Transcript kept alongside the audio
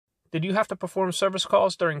Did you have to perform service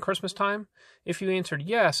calls during Christmas time? If you answered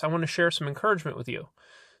yes, I want to share some encouragement with you.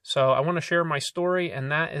 So I want to share my story,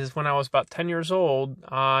 and that is when I was about 10 years old.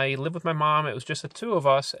 I lived with my mom. It was just the two of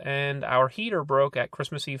us, and our heater broke at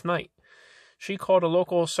Christmas Eve night. She called a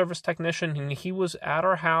local service technician, and he was at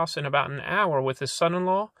our house in about an hour with his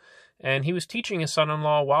son-in-law, and he was teaching his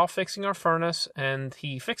son-in-law while fixing our furnace, and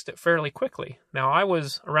he fixed it fairly quickly. Now, I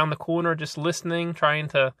was around the corner just listening, trying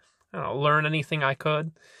to learn anything I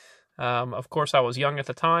could. Of course, I was young at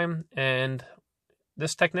the time, and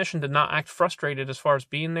this technician did not act frustrated as far as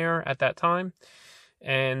being there at that time.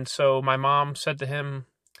 And so my mom said to him,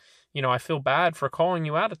 I feel bad for calling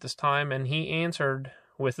you out at this time. And he answered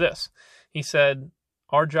with this. He said,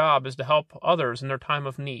 our job is to help others in their time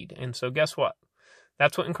of need. And so guess what?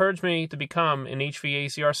 That's what encouraged me to become an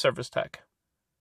HVACR service tech.